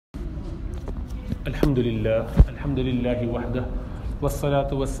الحمد لله وحده والصلاة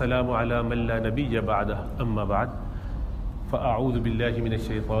والسلام على من لا نبي بعده أما بعد فأعوذ بالله من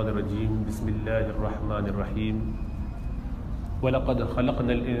الشيطان الرجيم بسم الله الرحمن الرحيم ولقد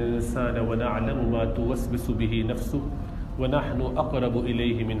خلقنا الإنسان ونعلم ما توسوس به نفسه ونحن أقرب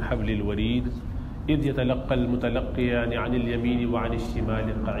إليه من حبل الوريد إذ يتلقى المتلقيان عن اليمين وعن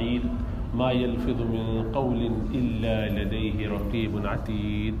الشمال قعيد ما يلفظ من قول إلا لديه رقيب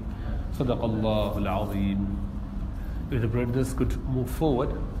عتيد صدق الله العظيم. If the brothers could move forward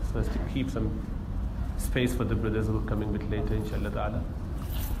so as to keep some space for the brothers who are coming a bit later, inshallah ta'ala.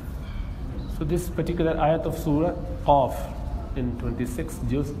 So this particular ayat of Surah Qaf in 26,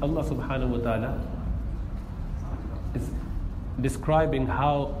 Allah subhanahu wa ta'ala is describing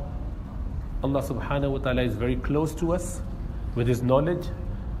how Allah subhanahu wa ta'ala is very close to us with His knowledge.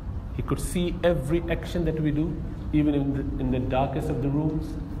 He could see every action that we do, even in the darkest of the rooms,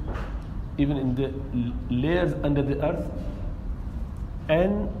 even in the layers under the earth.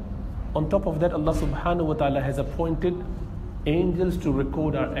 And on top of that, Allah subhanahu wa ta'ala has appointed angels to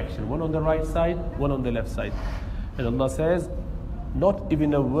record our action, one on the right side, one on the left side. And Allah says, not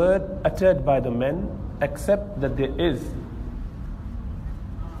even a word uttered by the men, except that there is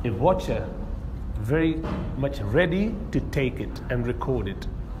a watcher very much ready to take it and record it.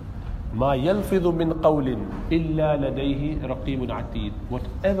 ما يلفظ من قول إلا لديه رقيب عتيد.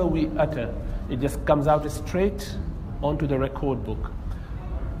 Whatever we utter, it just comes out straight onto the record book.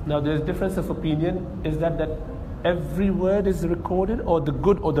 Now there's difference of opinion. Is that every word is recorded, or the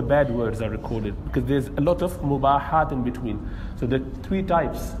good or the bad words are recorded? Because there's a lot of mubahat in between. So there are three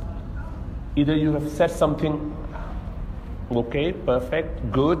types. Either you have said something okay, perfect,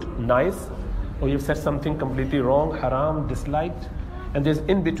 good, nice, or you've said something completely wrong, haram, disliked. And there's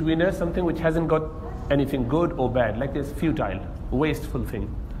in betweener something which hasn't got anything good or bad, like this futile, wasteful thing.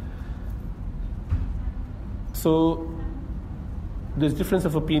 So there's difference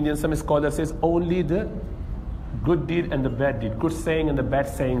of opinion. Some scholars says only the good deed and the bad deed, good saying and the bad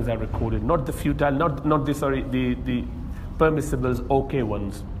sayings are recorded, not the futile, not the permissibles, okay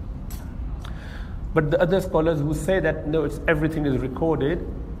ones. But the other scholars who say that no, everything is recorded,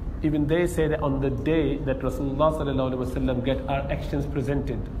 even they say that on the day that Rasulullah sallallahu alaihi wasallam get our actions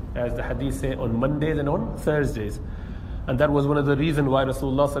presented, as the hadith say, on Mondays and on Thursdays. And that was one of the reasons why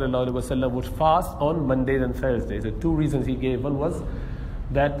Rasulullah sallallahu alaihi wasallam would fast on Mondays and Thursdays. The two reasons he gave. One was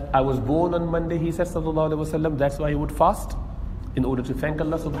that I was born on Monday, he said sallallahu alaihi wasallam, that's why he would fast, in order to thank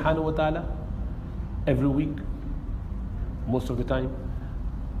Allah subhanahu wa ta'ala every week, most of the time.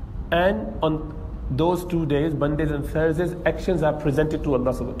 And on those 2 days, Mondays and Thursdays, actions are presented to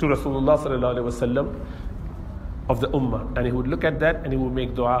Allah, to Rasulullah sallallahu alaihi wasallam of the ummah, and he would look at that and he would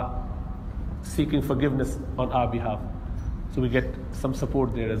make dua, seeking forgiveness on our behalf. So we get some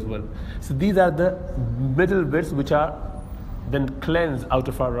support there as well. So these are the middle bits which are then cleansed out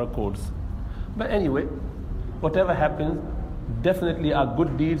of our records. But anyway, whatever happens, definitely our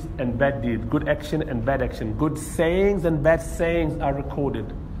good deeds and bad deeds, good action and bad action, good sayings and bad sayings are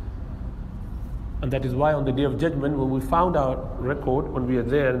recorded. And that is why on the Day of Judgment, when we found our record, when we are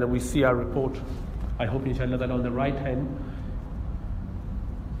there and then we see our report, I hope inshallah that on the right hand,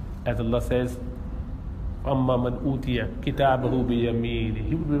 as Allah says, أَمَّا مَنْ أُوتِيَ كِتَابَهُ بِيَمِينِهِ.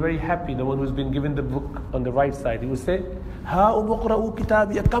 He would be very happy, the one who's been given the book on the right side. He would say, هَا أُبُقْرَأُ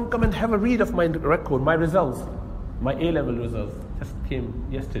كِتَابِيَ. Come and have a read of my record, my results, my A-level results. Just came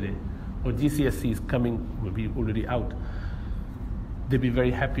yesterday. Or GCSE is coming, will be already out. They'll be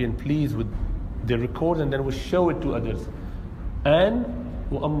very happy and pleased with the record, and then we show it to others. And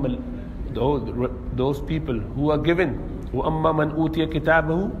those people who are given وَأَمَّا مَنْ أُوتِيَ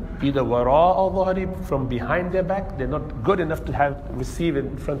كِتَابَهُ either وَرَاءَ ظَهْرِهِ, from behind their back, they're not good enough to have receive it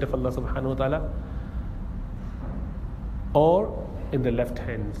in front of Allah subhanahu wa ta'ala, or in the left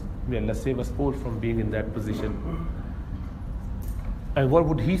hands. May Allah save us all from being in that position. And what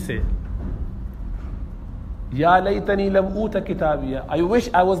would he say? Ya laytani lam uta kitabiya. I wish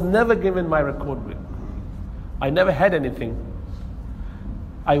I was never given my record book. I never had anything.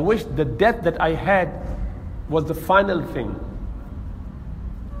 I wish the death that I had was the final thing.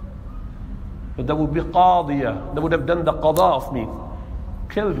 But that would be qadiya. That would have done the qada of me,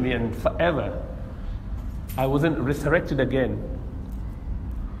 killed me, and forever I wasn't resurrected again.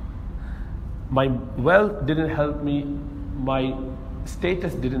 My wealth didn't help me. My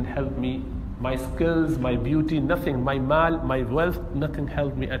status didn't help me. My skills, my beauty, nothing. My mal, my wealth, nothing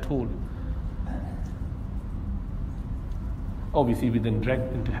helped me at all. Obviously, we then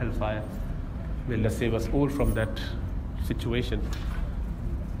dragged into hellfire. May Allah save us all from that situation.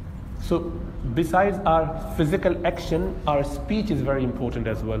 So besides our physical action, our speech is very important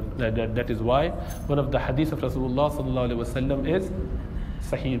as well. That is why one of the hadith of Rasulullah sallallahu alaihi wasallam is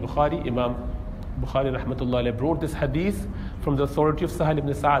Sahih Bukhari. Imam Bukhari rahmatullah alayhi brought this hadith from the authority of Sahal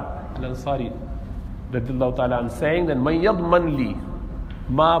ibn Sa'ad al-Ansari radiyallahu ta'ala, saying that man yadman li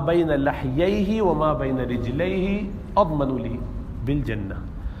ma bayna lahyayhi wa ma bayna rijlayhi admanu li bil jannah.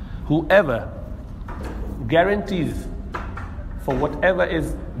 Whoever guarantees for whatever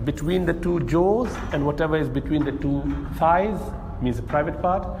is between the two jaws and whatever is between the two thighs, means the private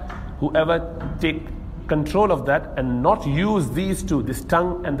part, whoever take control of that and not use these two, this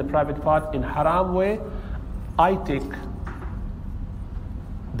tongue and the private part, in haram way, I take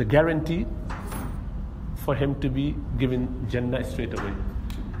the guarantee for him to be given Jannah straight away.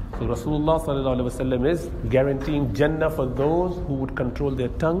 So Rasulullah sallallahu alaihi wasallam is guaranteeing Jannah for those who would control their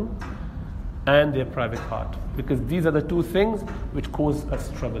tongue and their private part, because these are the two things which cause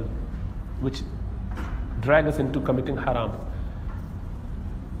us trouble, which drag us into committing haram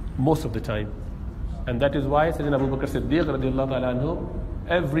most of the time. And that is why Sayyidina Abu Bakr Siddiq radiallahu ta'ala anhu,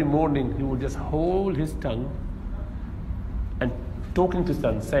 every morning he would just hold his tongue and talking to his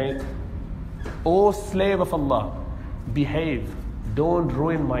son, saying, "O slave of Allah, behave, don't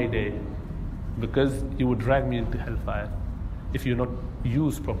ruin my day, because you would drag me into hellfire if you're not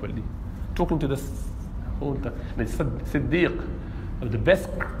used properly." Talking to this whole time. And Siddiq, the best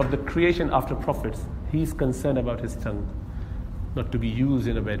of the creation after prophets, he's concerned about his tongue not to be used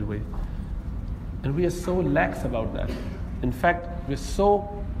in a bad way. And we are so lax about that. In fact, we're so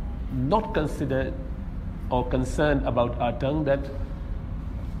not considered or concerned about our tongue that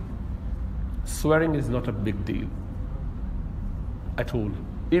swearing is not a big deal at all.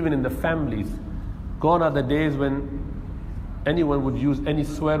 Even in the families, gone are the days when anyone would use any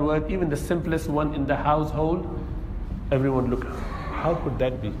swear word, even the simplest one in the household. Everyone look, how could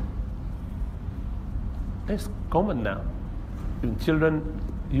that be? It's common now. Even children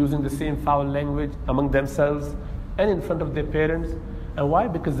using the same foul language among themselves and in front of their parents. And why?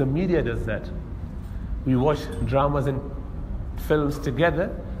 Because the media does that. We watch dramas and films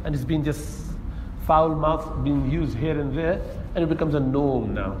together, and it's been just foul mouth being used here and there, and it becomes a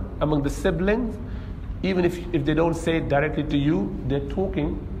norm now among the siblings. Even if they don't say it directly to you, they're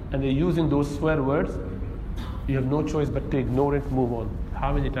talking and they're using those swear words. You have no choice but to ignore it, move on.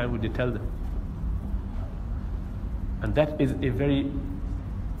 How many times would you tell them? And that is a very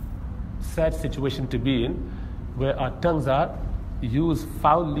sad situation to be in, where our tongues are used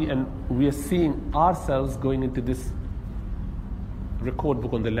foully, and we are seeing ourselves going into this record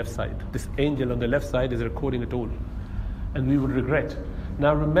book on the left side. This angel on the left side is recording it all, and we would regret.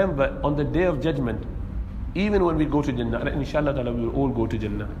 Now remember, on the day of judgment, even when we go to Jannah, and inshallah ta'ala we will all go to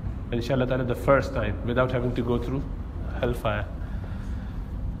Jannah, and inshallah ta'ala the first time, without having to go through hellfire.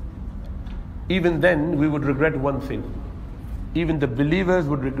 Even then we would regret one thing. Even the believers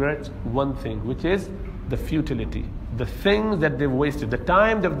would regret one thing, which is the futility, the things that they've wasted, the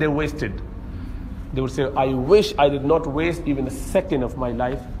time that they wasted. They would say, I wish I did not waste even a second of my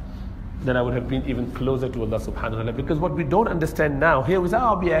life, then I would have been even closer to Allah subhanahu wa ta'ala. Because what we don't understand now, here we say,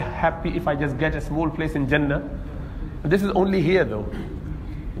 I'll be happy if I just get a small place in Jannah. And this is only here though.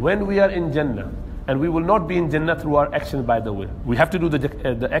 When we are in Jannah, and we will not be in Jannah through our actions, by the way. We have to do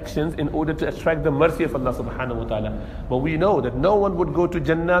the actions in order to attract the mercy of Allah subhanahu wa ta'ala. But we know that no one would go to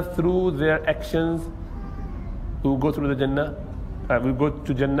Jannah through their actions. We will go through the Jannah, we go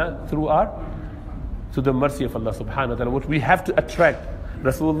to Jannah through the mercy of Allah subhanahu wa ta'ala. What we have to attract.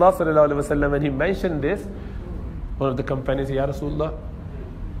 Rasulullah sallallahu alaihi wasallam, when he mentioned this, one of the companions said, Ya Rasulullah,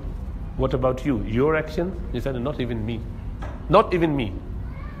 what about you? Your action? He said, not even me. Not even me.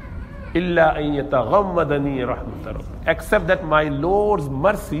 Illa an yataghammadani rahmat rabb. Except that my Lord's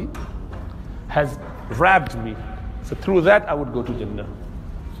mercy has wrapped me. So through that I would go to Jannah.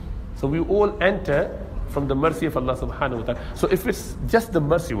 So we all enter from the mercy of Allah subhanahu wa ta'ala. So if it's just the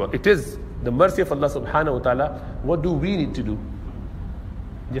mercy, well, it is the mercy of Allah subhanahu wa ta'ala, what do we need to do?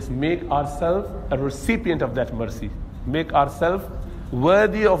 Just make ourselves a recipient of that mercy. Make ourselves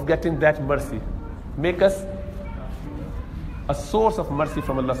worthy of getting that mercy. Make us a source of mercy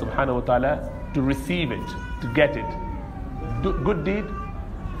from Allah subhanahu wa ta'ala to receive it, to get it. Do good deed,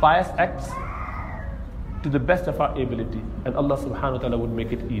 pious acts to the best of our ability, and Allah subhanahu wa ta'ala would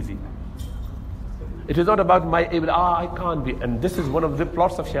make it easy. It is not about my ability, I can't be. And this is one of the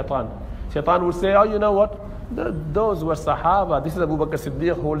plots of shaitan. Shaitan would say, you know what? Those were Sahaba. This is Abu Bakr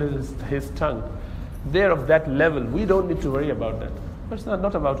Siddiq holding his tongue. They're of that level. We don't need to worry about that. But it's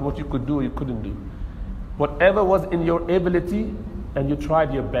not about what you could do or you couldn't do. Whatever was in your ability and you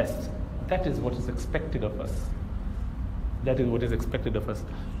tried your best, that is what is expected of us. That is what is expected of us.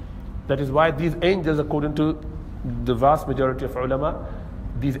 That is why these angels, according to the vast majority of ulama,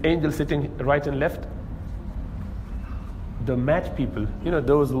 these angels sitting right and left, the match people,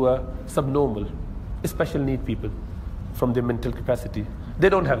 those who are subnormal, special need people from their mental capacity, they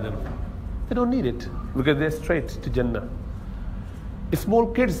don't have them. They don't need it because they're straight to Jannah.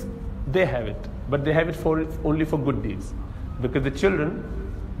 Small kids, they have it, but they have it only for good deeds. Because the children,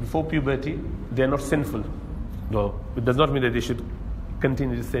 before puberty, they're not sinful. No, it does not mean that they should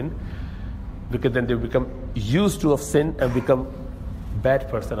continue to sin, because then they become used to of sin and become bad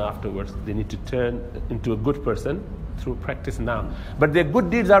person afterwards. They need to turn into a good person through practice now. But their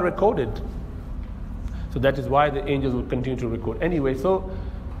good deeds are recorded. So that is why the angels will continue to record. Anyway, so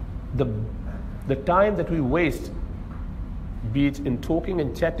the time that we waste, be it in talking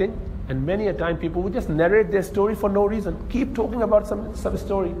and chatting, and many a time people will just narrate their story for no reason. Keep talking about some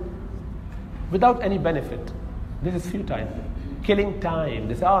story without any benefit. This is futile. Killing time.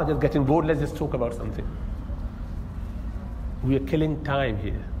 They say, just getting bored, let's just talk about something. We are killing time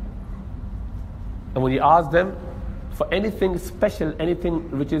here. And when you ask them for anything special,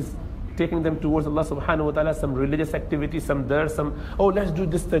 anything which is taking them towards Allah subhanahu wa ta'ala, some religious activity, some dars, let's do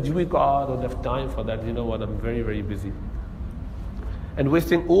this tajweed. I don't have time for that. You know what, I'm very, very busy. And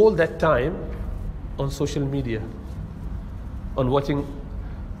wasting all that time on social media, on watching,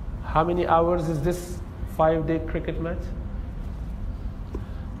 how many hours is this 5-day cricket match?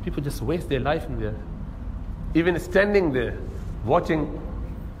 People just waste their life in there. Even standing there, watching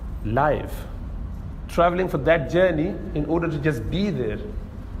live, traveling for that journey in order to just be there.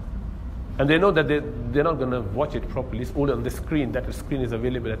 And they know that they're not going to watch it properly. It's all on the screen. That screen is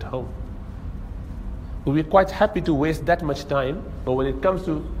available at home. We're quite happy to waste that much time, but when it comes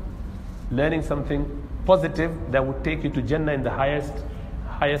to learning something positive that would take you to Jannah in the highest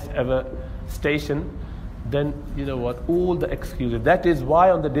ever station, then you know what, all the excuses. That is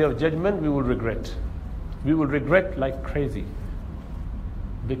why on the Day of Judgment we will regret. We will regret like crazy,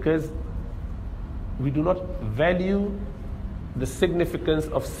 because we do not value the significance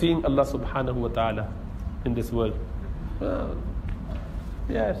of seeing Allah subhanahu wa ta'ala in this world.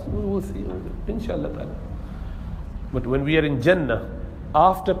 Yes, we will see, inshallah ta'ala. But when we are in Jannah,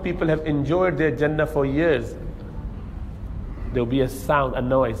 after people have enjoyed their Jannah for years, there will be a sound, a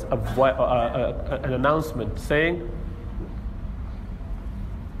noise, an announcement saying,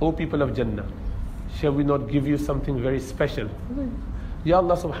 O people of Jannah, shall we not give you something very special? Ya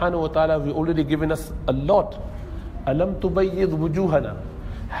Allah subhanahu wa ta'ala, we've already given us a lot. Alam tubayyid wujuhana.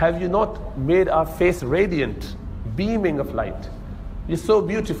 Have you not made our face radiant, beaming of light? You're so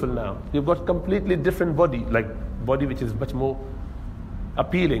beautiful now. You've got completely different body, like body which is much more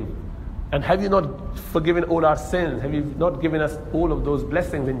appealing. And have you not forgiven all our sins? Have you not given us all of those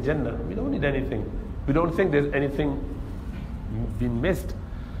blessings in Jannah? We don't need anything. We don't think there's anything been missed.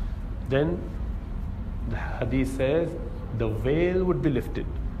 Then the hadith says the veil would be lifted.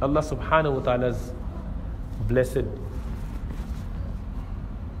 Allah subhanahu wa ta'ala's blessed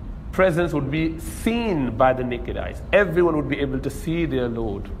presence would be seen by the naked eyes. Everyone would be able to see their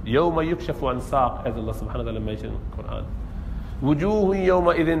Lord. يَوْمَ يُكْشَفُ عَنْ سَاقٍ, as Allah subhanahu wa ta'ala mentioned in the Quran. وُجُوهٌ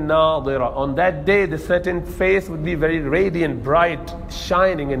يَوْمَئِذٍ نَاظِرَةٌ. On that day, the certain face would be very radiant, bright,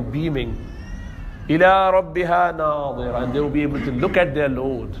 shining and beaming. إِلَىٰ رَبِّهَا نَاظِرَةٌ. And they will be able to look at their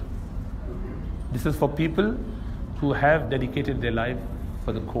Lord. This is for people who have dedicated their life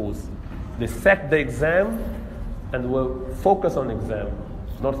for the cause. They sat the exam and were focused on exam,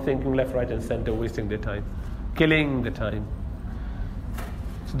 not thinking left, right and center, wasting their time, killing the time.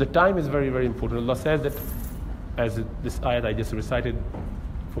 So the time is very, very important. Allah says that, as this ayat I just recited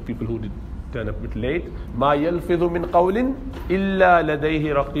for people who did turn up a bit late, مَا يَلْفِظُ مِنْ قَوْلٍ إِلَّا لَدَيْهِ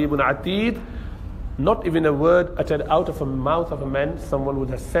رَقِيبٌ عَتِيدٌ. Not even a word uttered out of a mouth of a man, someone would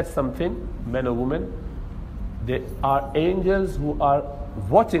have said something, man or woman. There are angels who are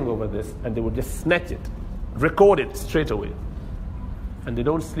watching over this, and they would just snatch it, record it straight away. And they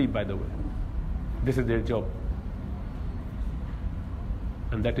don't sleep, by the way. This is their job.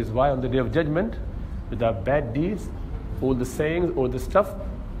 And that is why on the Day of Judgment, with our bad deeds, all the sayings, all the stuff,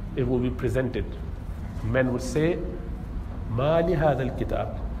 it will be presented. Men would say, مَا لِهَذَا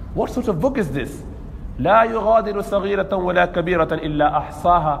الْكِتَابِ. What sort of book is this? لَا يُغَادِرُ صَغِيرَةً وَلَا كَبِيرَةً إِلَّا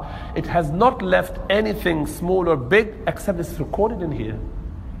أَحْصَاهَا. It has not left anything small or big except it's recorded in here.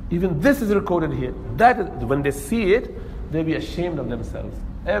 Even this is recorded here. That is, when they see it, they'll be ashamed of themselves.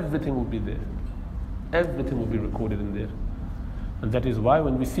 Everything will be there. Everything will be recorded in there. And that is why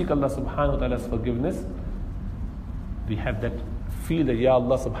when we seek Allah subhanahu wa ta'ala's forgiveness, we have that feel that, Ya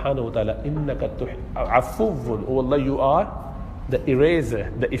Allah subhanahu wa ta'ala, innaka afuwwun. Oh Allah, you are the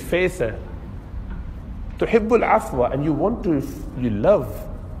eraser, the effacer. Tuhibbul afwa, and you want to, you love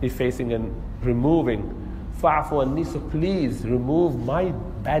effacing and removing. Fa'fu anni, so please remove my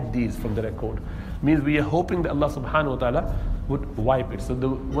bad deeds from the record. Means we are hoping that Allah subhanahu wa ta'ala would wipe it. So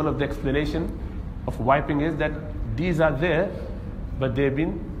one of the explanation of wiping is that these are there, but they've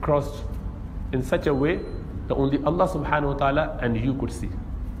been crossed in such a way that only Allah subhanahu wa ta'ala and you could see.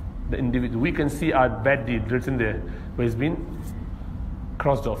 The individual, we can see our bad deed written there, but it's been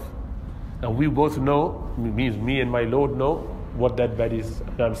crossed off. And we both know, means me and my Lord know what that bad is,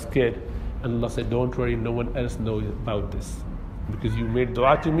 and I'm scared. And Allah said, don't worry, no one else knows about this. Because you made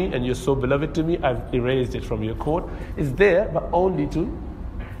dua to me and you're so beloved to me, I've erased it from your court. It's there, but only so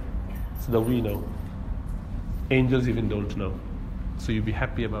that we know. Angels even don't know. So you be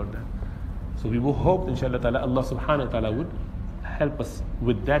happy about that. So we will hope, inshallah ta'ala, Allah subhanahu wa ta'ala would help us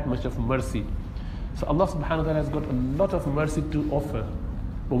with that much of mercy. So Allah subhanahu wa ta'ala has got a lot of mercy to offer,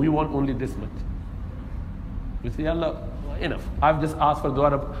 but we want only this much. We say, Allah, enough. I've just asked for dua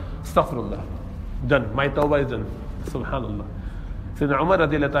of astaghfirullah. Done. My tawbah is done. Subhanallah. Sayyidina Umar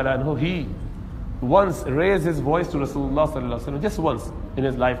radiallahu ta'ala anhu, he once raised his voice to Rasulullah sallallahu alaihi wasallam, just once in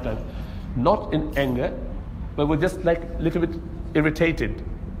his lifetime. Not in anger, but was just like a little bit irritated.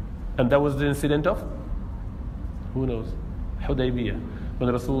 And that was the incident of, who knows, Hudaybiyah. When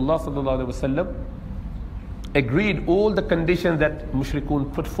Rasulullah sallallahu alaihi wasallam agreed all the conditions that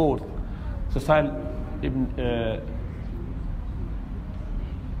mushrikun put forth. So Sahal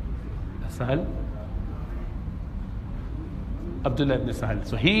Abdullah ibn Sahal.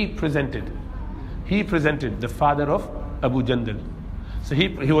 So he presented the father of Abu Jandal. So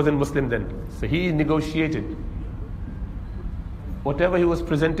he wasn't Muslim then. So he negotiated. Whatever he was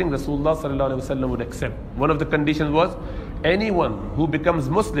presenting, Rasulullah sallallahu alaihi wasallam would accept. One of the conditions was, anyone who becomes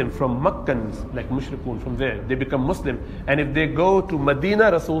Muslim from Makkans, like mushrikun from there, they become Muslim, and if they go to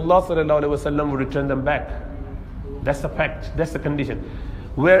Medina, Rasulullah sallallahu alaihi wasallam would return them back. That's the pact, that's the condition.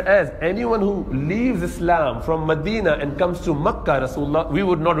 Whereas anyone who leaves Islam from Medina and comes to Makkah, Rasulullah, we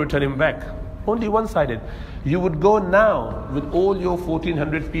would not return him back. Only one-sided. You would go now with all your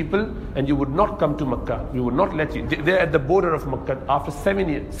 1400 people and you would not come to Makkah. We would not let you. They're at the border of Makkah after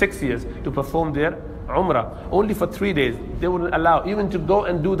 6 years to perform their Umrah. Only for 3 days. They wouldn't allow even to go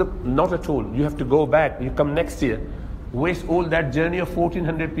and do not at all. You have to go back. You come next year. Waste all that journey of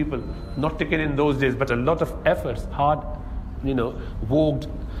 1400 people. Not taken in those days, but a lot of efforts, hard, walked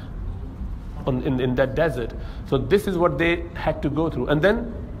in that desert. So this is what they had to go through. And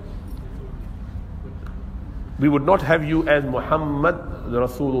then we would not have you as Muhammad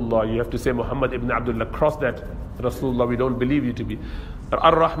Rasulullah. You have to say Muhammad ibn Abdullah. Cross that. Rasulullah, we don't believe you to be.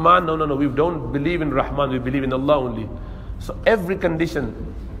 Ar-Rahman, no. We don't believe in Rahman. We believe in Allah only. So every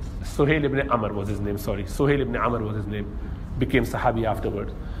condition, Suhail ibn Amr was his name. Suhail ibn Amr was his name. Became Sahabi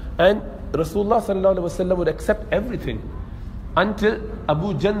afterwards. And Rasulullah sallallahu alaihi wasallam would accept everything. Until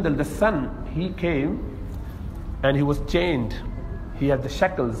Abu Jandal, the son, he came and he was chained. He had the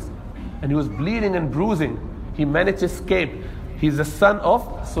shackles and he was bleeding and bruising. He managed to escape. He's the son of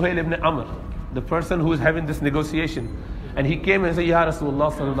Suhail ibn Amr, the person who is having this negotiation. And he came and said, Ya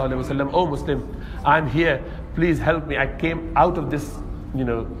Rasulullah sallallahu alaihi wasallam, oh Muslim, I'm here, please help me. I came out of this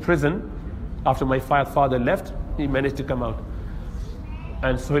prison after my father left. He managed to come out.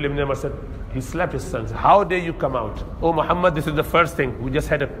 And Suhail ibn Amr said, he slapped his sons. How dare you come out? Oh Muhammad, this is the first thing. We just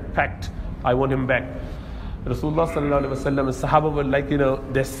had a pact. I want him back. Rasulullah sallallahu alaihi wasallam and Sahaba were like,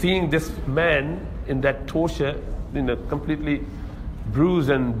 they're seeing this man in that torture, completely bruised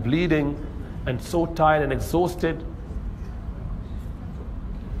and bleeding and so tired and exhausted.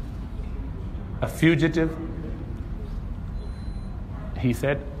 A fugitive. He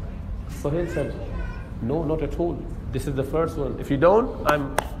said, Suhail said, no, not at all. This is the first one. If you don't,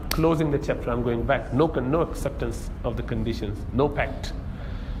 I'm closing the chapter. I'm going back. No acceptance of the conditions. No pact.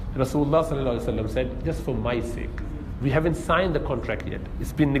 Rasulullah sallallahu alaihi wasallam said, just for my sake. We haven't signed the contract yet.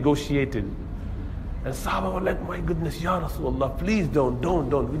 It's been negotiated. And Sahaba were like, my goodness, Ya Rasulullah, please don't.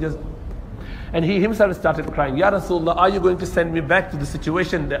 And he himself started crying, Ya Rasulullah, are you going to send me back to the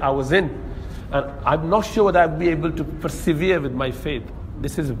situation that I was in? And I'm not sure that I'll be able to persevere with my faith.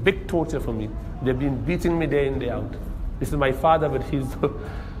 This is a big torture for me. They've been beating me day in, day out. This is my father, but he's the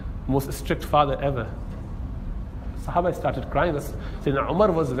most strict father ever. Sahaba started crying. Sayyidina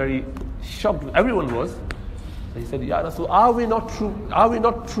Umar was very shocked. Everyone was. He said, Ya Rasul, are we not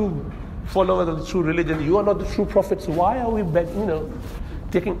true followers of the true religion? You are not the true prophets. Why are we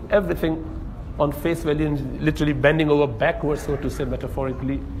taking everything on face value and literally bending over backwards, so to say,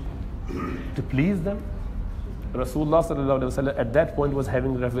 metaphorically, to please them? Rasulullah sallallahu alaihi wasallam at that point was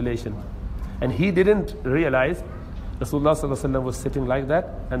having revelation. And he didn't realize Rasulullah sallallahu alaihi wasallam was sitting like that,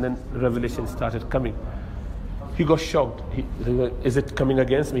 and then revelation started coming. he got shocked. Is it coming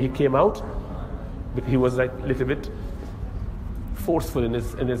against me? He came out, but he was like a little bit forceful in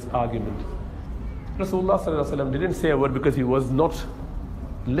his argument. Rasulullah sallallahu alaihi wasallam didn't say a word because he was not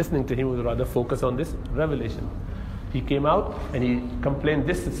listening to him, he was rather focused on this revelation. He came out and he complained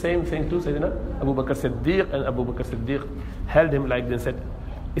this same thing to Sayyidina Abu Bakr Siddiq, and Abu Bakr Siddiq held him like this and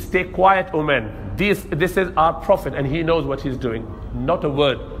said, stay quiet, O man. This is our Prophet and he knows what he's doing. Not a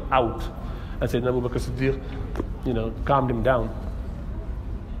word out. And Sayyidina Abu Bakr Siddiq, calmed him down.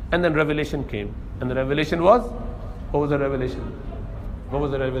 And then revelation came. And the revelation was, what was the revelation? What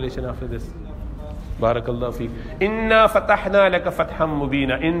was the revelation after this? Barakallahu feek. Inna fatahna laka fatham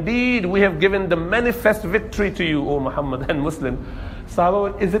mubina. Indeed, we have given the manifest victory to you, O Muhammad and Muslim.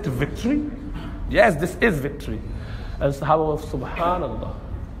 Sahaba, is it victory? Yes, this is victory. And Sahaba was subhanallah.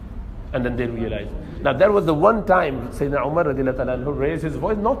 And then they realized. Now that was the one time Sayyidina Umar radiallahu anhu raised his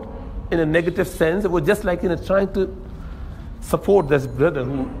voice, not in a negative sense. It was just like trying to support this brother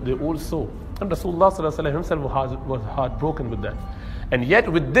who they all saw. And Rasulullah sallallahu alaihi wasallam himself was heartbroken with that. And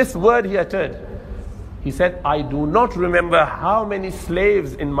yet with this word he uttered, he said, I do not remember how many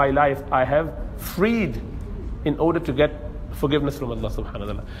slaves in my life I have freed in order to get forgiveness from Allah subhanahu wa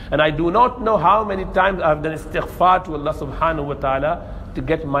ta'ala. And I do not know how many times I have done istighfar to Allah subhanahu wa ta'ala to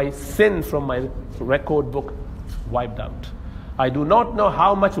get my sin from my record book wiped out. I do not know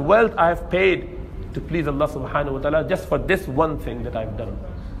how much wealth I have paid to please Allah subhanahu wa ta'ala just for this one thing that I've done.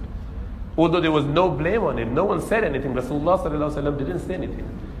 Although there was no blame on him, no one said anything. Rasulullah sallallahu alaihi wasallam didn't say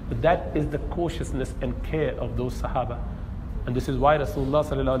anything. But that is the cautiousness and care of those Sahaba. And this is why Rasulullah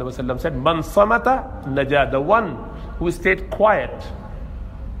sallallahu alaihi wasallam said, Man samata naja. The one who stayed quiet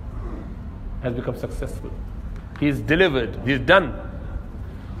has become successful. He is delivered. He is done.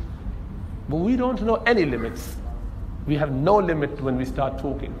 But we don't know any limits. We have no limit when we start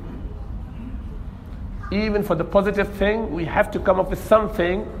talking. Even for the positive thing, we have to come up with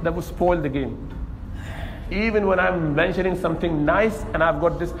something that will spoil the game. Even when I'm mentioning something nice and I've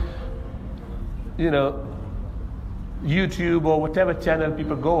got this, YouTube or whatever channel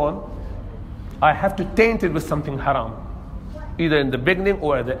people go on, I have to taint it with something haram. Either in the beginning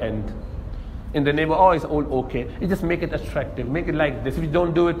or at the end. In the name of, it's all okay. You just make it attractive. Make it like this. If you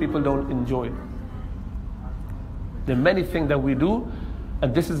don't do it, people don't enjoy it. There are many things that we do,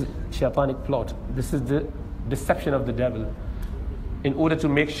 and this is shaitanic plot. This is the deception of the devil. In order to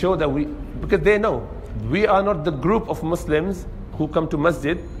make sure that because they know, we are not the group of Muslims who come to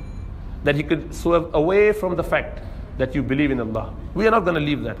masjid that he could swerve away from the fact that you believe in Allah. We are not going to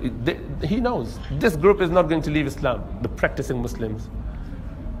leave that. He knows. This group is not going to leave Islam, the practicing Muslims.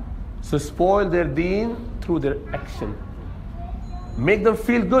 So spoil their deen through their action. Make them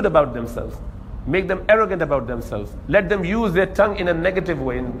feel good about themselves. Make them arrogant about themselves. Let them use their tongue in a negative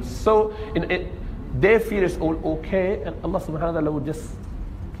way. And so they feel it's all okay, and Allah subhanahu wa ta'ala will just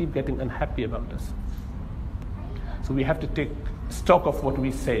keep getting unhappy about us. So we have to take stock of what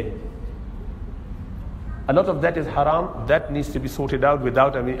we say. A lot of that is haram. That needs to be sorted out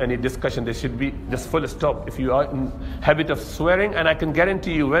without any discussion. There should be just full stop. If you are in habit of swearing, and I can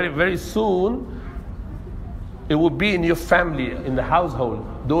guarantee you very, very soon, it will be in your family, in the household.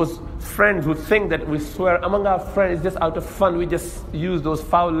 Those friends who think that we swear among our friends just out of fun, we just use those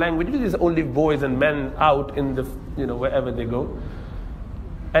foul language. It is only boys and men out in the, wherever they go.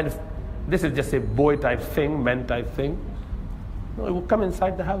 And if this is just a boy type thing, men type thing, no, it will come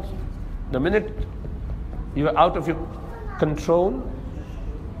inside the house. The minute you are out of your control,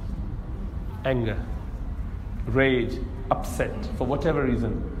 anger, rage, upset, for whatever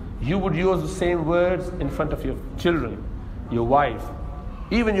reason, you would use the same words in front of your children, your wife,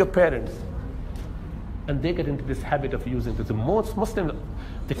 even your parents. And they get into this habit of using this. The most Muslims,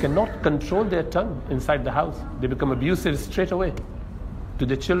 they cannot control their tongue inside the house. They become abusive straight away to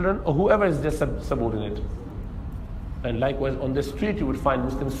their children or whoever is their subordinate. And likewise on the street you would find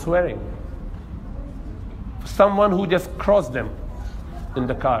Muslims swearing. Someone who just crossed them in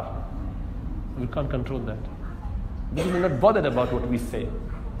the car. We can't control that. Because we're not bothered about what we say.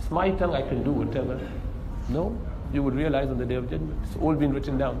 It's my tongue, I can do whatever. No, you would realize on the day of judgment. It's all been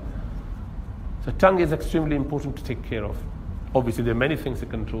written down. So tongue is extremely important to take care of. Obviously there are many things to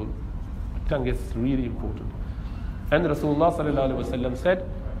control. Tongue is really important. And Rasulullah sallallahu alaihi wasallam said,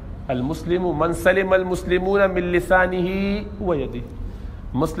 Al-Muslimu man salima al-Muslimuna min lisanihi wa yadihi.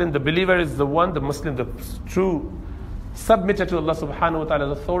 Muslim, the believer is the one, the Muslim, the true submitter to Allah subhanahu wa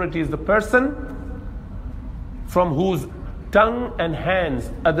ta'ala's authority is the person from whose tongue and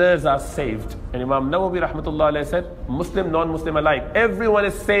hands others are saved. And Imam Nawawi rahmatullah alayhi said, Muslim, non-Muslim alike, everyone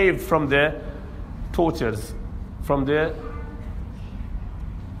is saved from their tortures, from their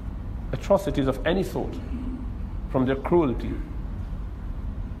atrocities of any sort. from their cruelty.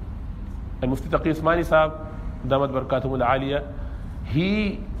 And Mufti Taqi Usmani Sahab, Damat Barakatuhum al-Aliyah,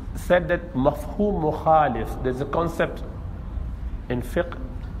 he said that mafhum mukhalif, there's a concept in fiqh,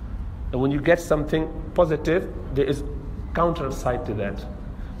 and when you get something positive, there is counter side to that.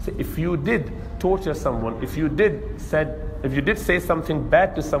 So if you did torture someone, if you did say something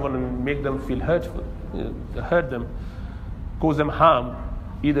bad to someone and make them feel hurtful, hurt them, cause them harm,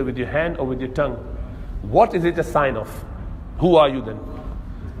 either with your hand or with your tongue, what is it a sign of? Who are you then?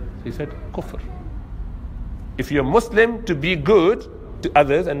 He said, kufr. If you're Muslim, to be good to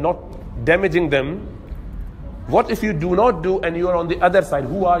others and not damaging them, what if you do not do and you are on the other side?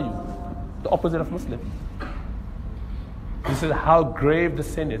 Who are you? The opposite of Muslim. This is how grave the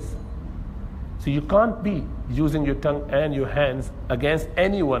sin is. So you can't be using your tongue and your hands against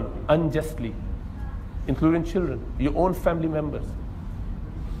anyone unjustly, including children, your own family members.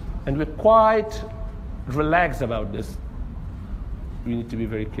 And we're quite relaxed about this. We need to be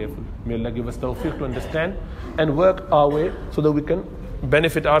very careful. May Allah give us tawfiq to understand and work our way so that we can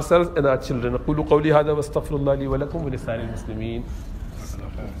benefit ourselves and our children. أقول قولي هذا واستغفر الله لي ولكم ولسائر المسلمين.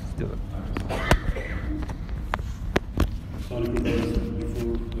 Sorry,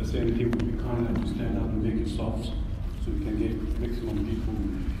 before the same people, we can't let you stand up and make it soft so we can get maximum people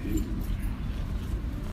here.